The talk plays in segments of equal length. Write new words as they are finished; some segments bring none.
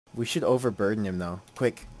We should overburden him though.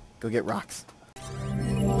 Quick, go get rocks.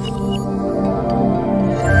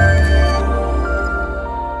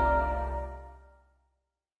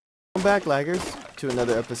 Welcome back, laggers, to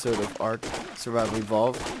another episode of Ark Survival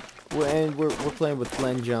Evolved. And we're playing with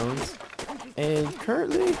Glenn Jones. And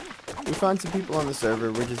currently, we found some people on the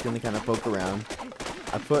server. We're just gonna kind of poke around.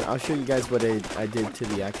 I'll show you guys what I did to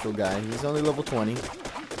the actual guy. He's only level 20,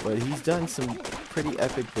 but he's done some pretty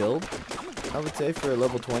epic build, I would say, for a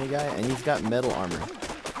level 20 guy, and he's got metal armor.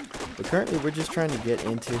 But currently, we're just trying to get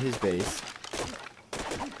into his base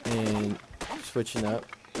and switching up.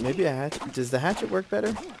 Maybe a hatchet. Does the hatchet work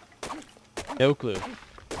better? No clue.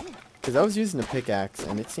 Because I was using a pickaxe,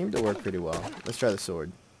 and it seemed to work pretty well. Let's try the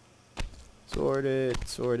sword. Sword it,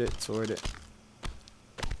 sword it, sword it.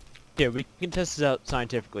 Here, we can test this out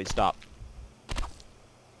scientifically. Stop.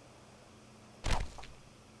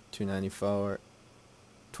 294.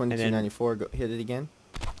 2294. Go hit it again.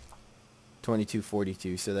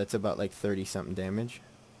 2242. So that's about like 30 something damage.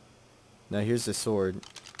 Now here's the sword.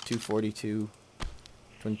 242.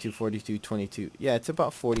 2242. 22. Yeah, it's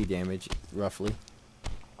about 40 damage roughly.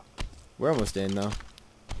 We're almost in though.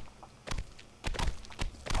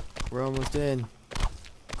 We're almost in.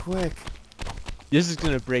 Quick. This is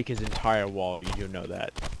gonna break his entire wall. You do know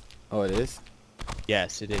that. Oh, it is?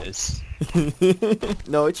 Yes, it is.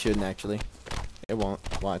 No, it shouldn't actually. It won't.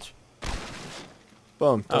 Watch.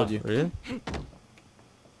 Boom. Told you. Really?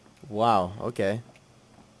 Wow. Okay.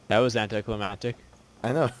 That was anticlimactic.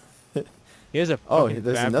 I know. Here's a Oh, fucking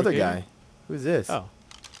there's another fabricator. guy. Who's this? Oh.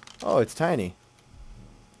 Oh, it's tiny.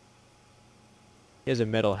 Here's a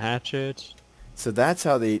metal hatchet. So that's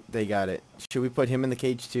how they got it. Should we put him in the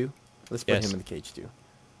cage too? Let's put Yes. him in the cage too.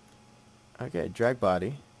 Okay, drag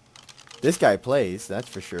body. This guy plays, that's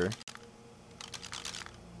for sure.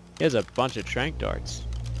 Here's a bunch of trank darts.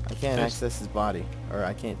 I can't Nice. access his body, or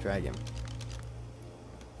I can't drag him.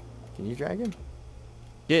 Can you drag him?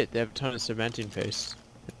 Yeah, they have a ton of cementing paste.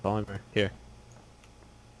 And polymer. Here.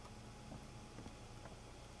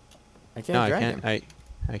 I can't No, I drag can't.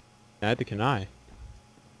 him. Neither can I.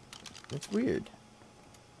 That's weird.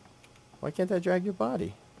 Why can't I drag your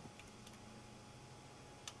body?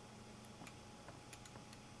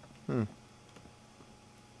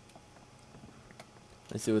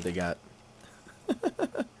 Let's see what they got.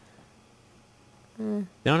 They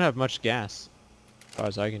don't have much gas, as far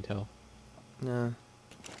as I can tell. No.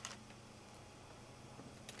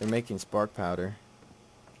 They're making spark powder.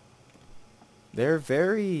 They're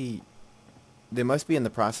very... They must be in the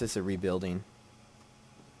process of rebuilding.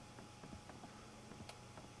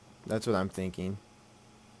 That's what I'm thinking.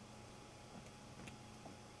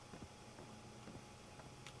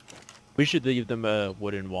 We should leave them a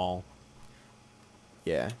wooden wall.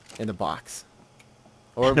 Yeah, in a box.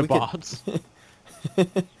 Or In a we could- box.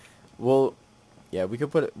 Well, yeah,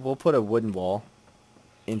 we'll put a wooden wall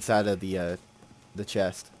inside of the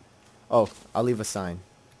chest. Oh, I'll leave a sign.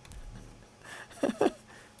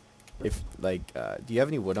 If like, do you have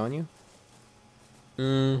any wood on you?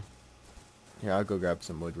 Here, I'll go grab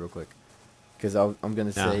some wood real quick. Cause I'm gonna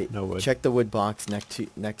Nah, say, no wood. check the wood box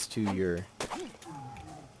next to your.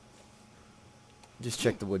 Just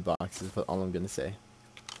check the wood box is all I'm gonna say.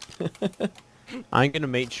 I'm gonna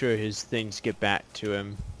make sure his things get back to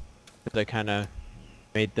him. 'Cause I kinda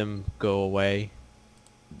made them go away.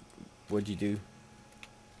 What'd you do?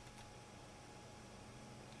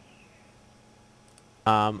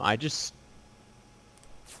 I just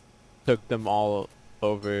took them all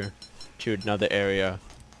over to another area.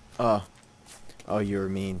 Oh, you were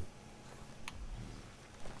mean.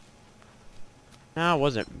 No, it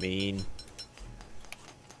wasn't mean.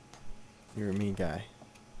 You're a mean guy.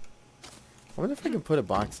 I wonder if I can put a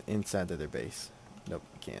box inside of their base. Nope,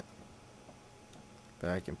 I can't. But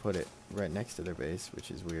I can put it right next to their base,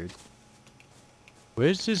 which is weird.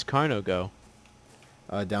 Where's his Carno go?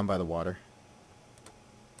 Down by the water.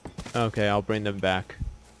 Okay, I'll bring them back.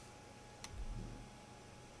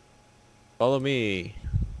 Follow me.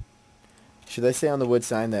 Should I say on the wood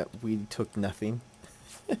sign that we took nothing?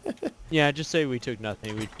 Yeah, just say we took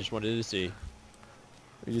nothing. We just wanted to see.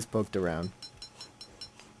 We just poked around.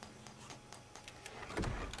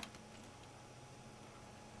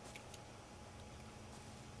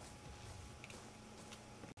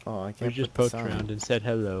 Oh, I We can't just put the poked sign. around and said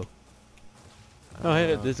hello. Oh,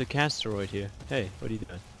 hey, there's a asteroid here. Hey, what are you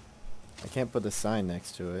doing? I can't put the sign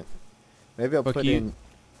next to it. Maybe I'll Fuck put you. in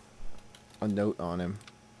a note on him.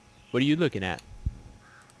 What are you looking at?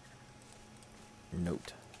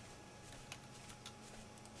 Note.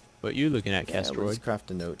 What are you looking at, Yeah, we'll Castroid? just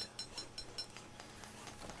craft a note.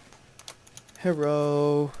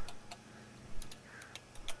 Hero.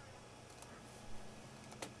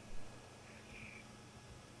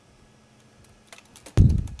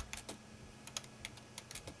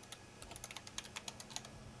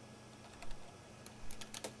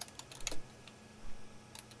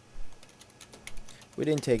 We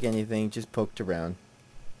didn't take anything, just poked around.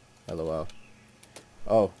 LOL.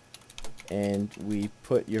 Oh, and we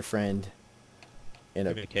put your friend in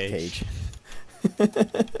a cage.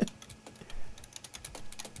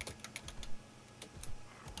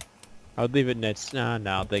 I'll leave it next.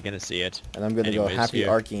 No, they're gonna see it. And I'm gonna go happy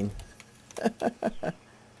arcing.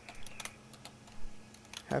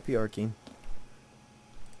 Happy arcing.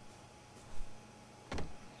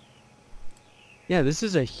 Yeah, this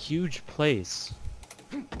is a huge place.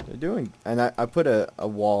 They're doing, and I put a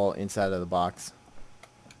wall inside of the box.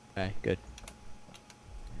 Okay, good.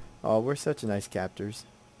 Oh, we're such nice captors.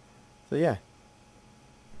 So yeah.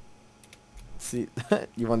 See,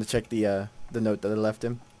 you want to check the note that I left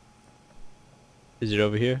him? Is it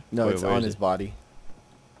over here? No, it's on his body.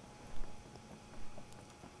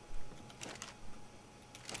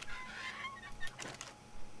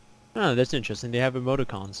 Oh, that's interesting. They have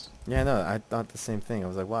emoticons. Yeah, no, I thought the same thing. I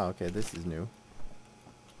was like, wow, okay, this is new.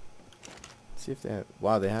 See if they have...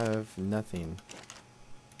 Wow, they have nothing.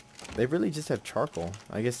 They really just have charcoal.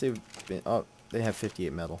 I guess they've been... Oh, they have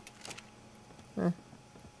 58 metal. Eh.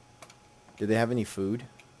 Do they have any food?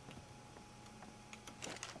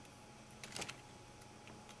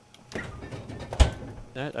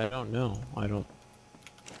 That I don't know. I don't...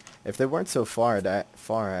 If they weren't so far,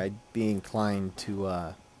 I'd be inclined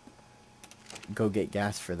to go get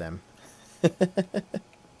gas for them.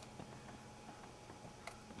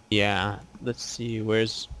 Yeah, let's see,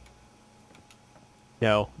 where's...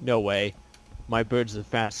 No way. My bird's the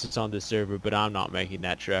fastest on the server, but I'm not making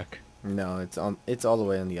that trek. No, it's all the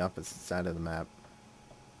way on the opposite side of the map.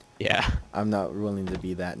 Yeah. I'm not willing to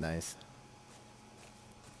be that nice.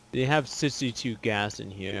 They have 62 gas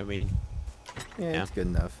in here, I mean... Yeah, it's good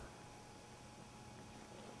enough.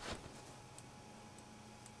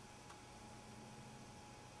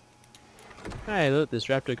 Hey, look, this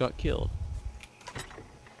raptor got killed.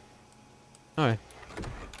 Alright.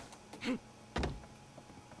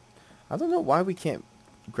 I don't know why we can't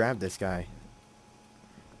grab this guy.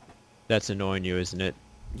 That's annoying you, isn't it?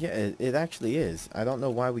 Yeah, it actually is. I don't know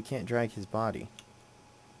why we can't drag his body.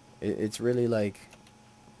 It's really like...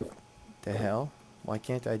 The hell? Why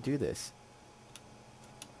can't I do this?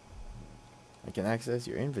 I can access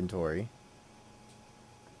your inventory.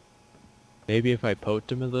 Maybe if I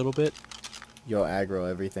poked him a little bit? Yo, aggro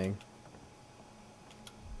everything.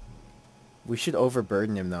 We should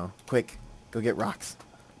overburden him though. Quick, go get rocks.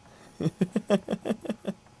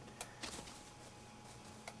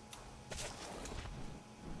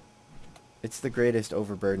 It's the greatest,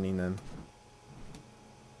 overburdening them.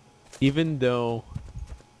 Even though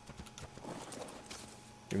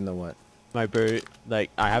what? my bird, like,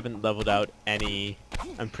 I haven't leveled out any,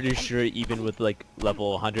 I'm pretty sure even with like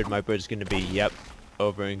level 100 my bird's gonna be, yep,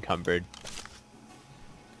 over encumbered.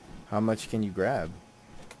 How much can you grab?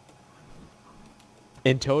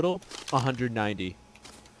 In total, 190.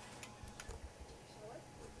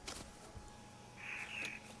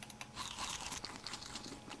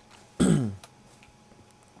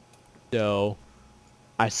 So,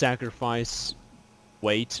 I sacrifice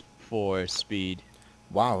weight for speed.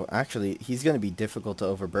 Wow, actually, he's going to be difficult to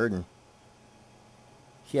overburden.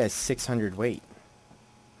 He has 600 weight.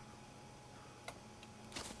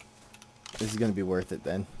 This is going to be worth it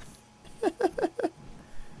then.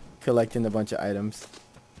 Collecting a bunch of items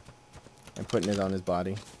and putting it on his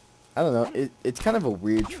body. I don't know, it's kind of a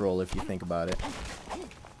weird troll if you think about it.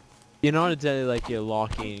 You're not exactly like you're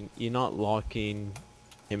not locking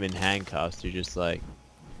him in handcuffs, you're just like...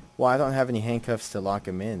 Well, I don't have any handcuffs to lock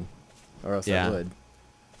him in, or else I would.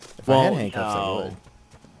 If well, I had handcuffs, no. I would.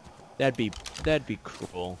 That'd be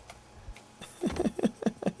cruel.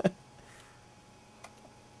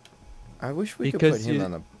 I wish we could put him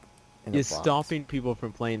in a you're box. stopping people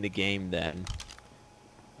from playing the game then.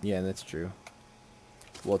 Yeah, that's true.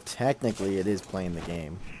 Well, technically, it is playing the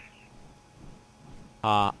game.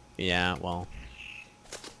 Yeah, well...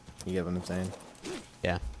 You get what I'm saying?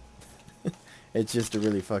 Yeah. It's just a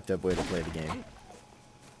really fucked up way to play the game.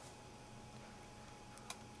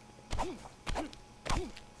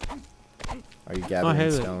 Are you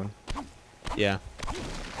gathering stone? Yeah.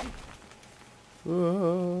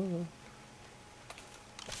 Whoa.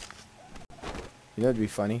 You know it'd be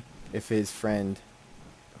funny? If his friend,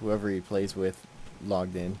 whoever he plays with,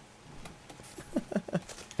 logged in.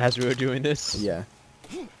 As we were doing this? Yeah.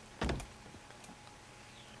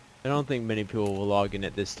 I don't think many people will log in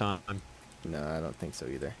at this time. No, I don't think so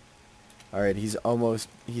either. Alright, he's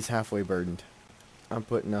halfway burdened. I'm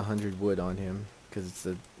putting 100 wood on him, because it's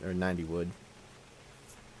or 90 wood.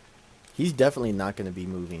 He's definitely not going to be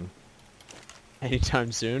moving.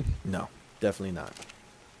 Anytime soon? No, definitely not.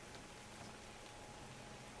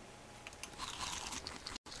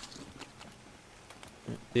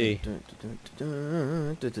 See,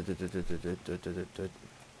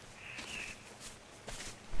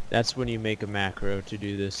 that's when you make a macro to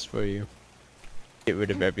do this for you. Get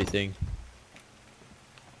rid of everything.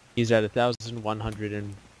 He's at 1,100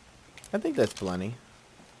 and... I think that's plenty.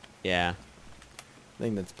 Yeah. I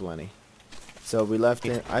think that's plenty. So we left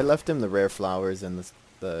him. I left him the rare flowers and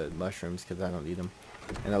the mushrooms because I don't need them.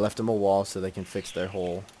 And I left him a wall so they can fix their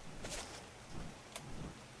hole.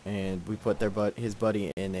 And we put his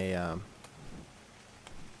buddy in a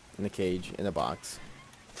cage in a box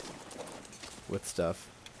with stuff.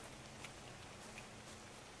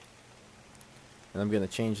 And I'm gonna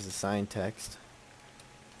change the sign text.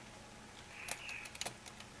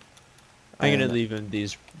 I'm gonna leave him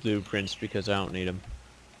these blueprints because I don't need them.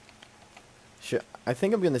 I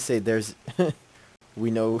think I'm gonna say there's. We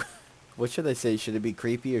know. What should I say? Should it be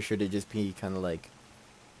creepy or should it just be kind of like?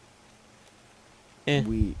 I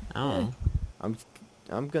don't know.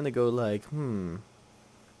 I'm gonna go like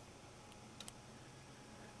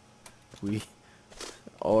We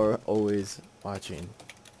are always watching.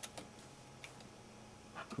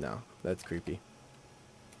 No, that's creepy.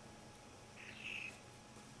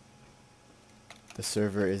 The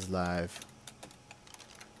server is live.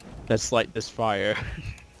 Let's light this fire.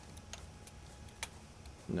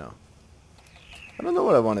 No. I don't know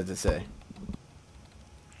what I wanted to say.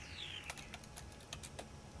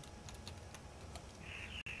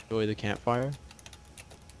 Enjoy the campfire.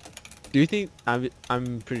 Do you think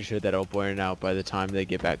I'm pretty sure that'll burn out by the time they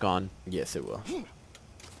get back on? Yes, it will.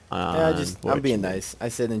 Yeah, I'm being nice. I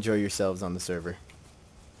said enjoy yourselves on the server.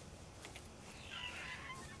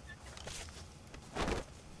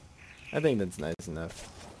 I think that's nice enough.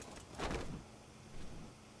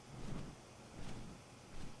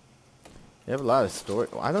 They have a lot of storage.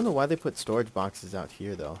 I don't know why they put storage boxes out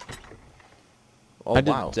here though. Oh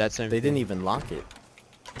wow, they didn't even lock it.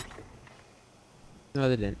 No,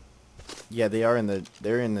 they didn't. Yeah, they're in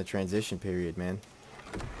the transition period, man.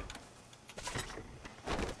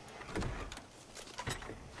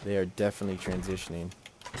 They are definitely transitioning.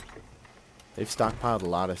 They've stockpiled a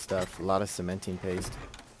lot of stuff, a lot of cementing paste.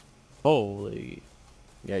 Holy.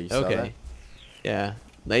 Yeah, you saw that? Yeah.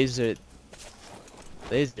 Laser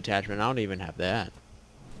attachment, I don't even have that.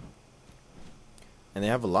 And they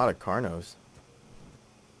have a lot of Carnos.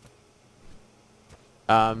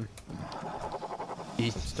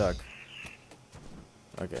 He's stuck.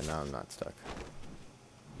 Okay, now I'm not stuck.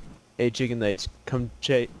 Hey, Chicken Legs, come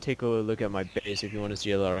take a look at my base if you want to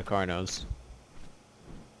see a lot of Carnos.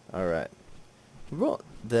 Alright. Well,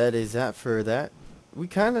 that is that for that. We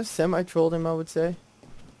kind of semi-trolled him, I would say.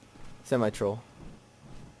 Semi-troll.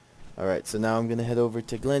 Alright, so now I'm going to head over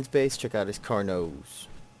to Glenn's base, check out his Carnos.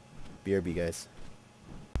 BRB, guys.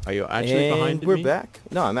 Are you actually behind me? We're back.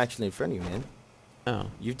 No, I'm actually in front of you, man. Oh.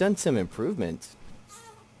 You've done some improvements.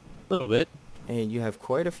 A little bit. And you have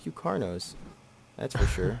quite a few Carnos. That's for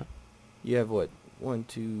sure. You have what? 1,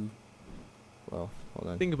 2... Well, hold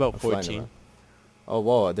on. I think about 14. Oh,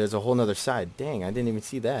 whoa, there's a whole nother side. Dang, I didn't even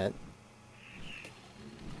see that.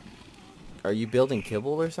 Are you building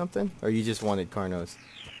kibble or something? Or you just wanted Carnos?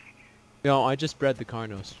 No, I just bred the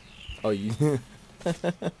Carnos. Oh, you...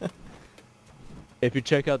 If you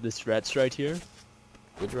check out this Rex right here.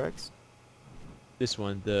 Which Rex? This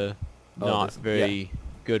one, the not very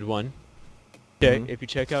good one. If you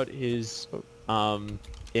check out his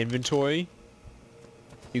inventory,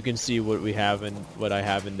 you can see what we have and what I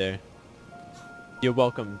have in there. You're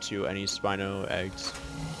welcome to any Spino eggs.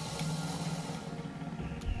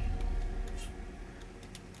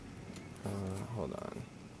 Hold on.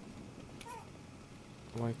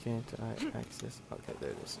 Why can't I access? Okay,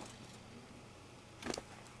 there it is.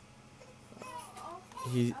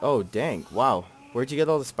 Oh, dang. Wow. Where'd you get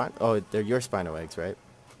all the Spino? Oh, they're your Spino eggs, right?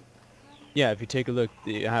 Yeah, if you take a look,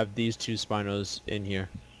 you have these 2 Spinos in here.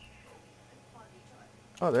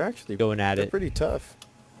 Oh, they're actually they're pretty tough.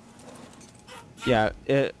 Yeah,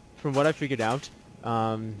 from what I figured out,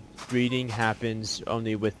 breeding happens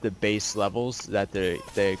only with the base levels that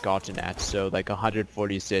they're gotten at. So like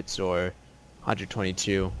 146 or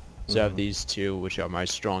 122. So I have these 2, which are my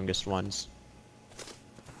strongest ones.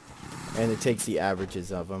 And it takes the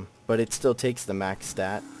averages of them, but it still takes the max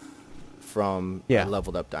stat from a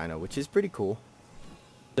leveled up dino, which is pretty cool.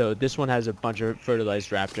 So this one has a bunch of fertilized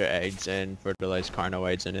raptor eggs and fertilized carno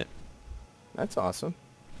eggs in it. That's awesome.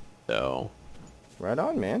 So right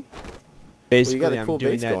on, man. Basically, well, you got a cool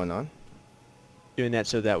base going on. Doing that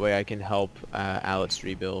so that way I can help Alex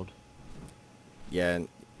rebuild. Yeah, and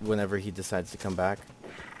whenever he decides to come back.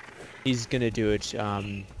 He's gonna do it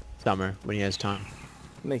summer when he has time.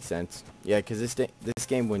 Makes sense. Yeah, because this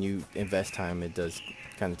game, when you invest time, it does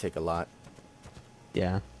kind of take a lot.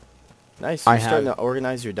 Yeah. Nice. You're starting to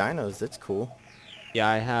organize your dinos. That's cool. Yeah,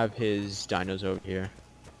 I have his dinos over here.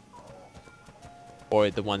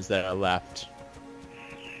 Or the ones that are left.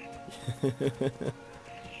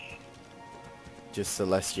 Just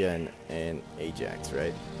Celestia and Ajax,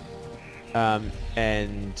 right?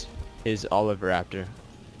 And his Oliveraptor.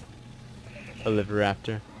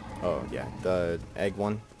 Oliveraptor. Oh, yeah. The egg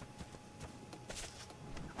one.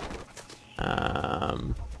 I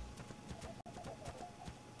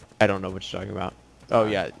don't know what you're talking about. Oh,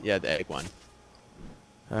 yeah, the egg one.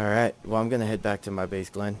 Alright, well, I'm going to head back to my base,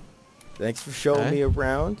 Glenn. Thanks for showing me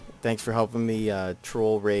around. Thanks for helping me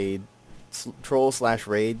troll/raid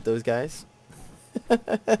those guys.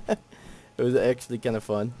 It was actually kind of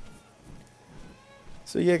fun.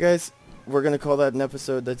 So yeah, guys, we're going to call that an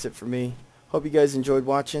episode. That's it for me. Hope you guys enjoyed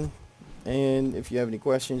watching. And if you have any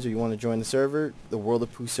questions or you want to join the server, the World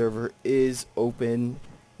of Pooh server is open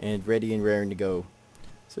and ready and raring to go.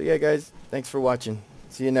 So yeah, guys, thanks for watching.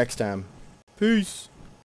 See you next time. Peace.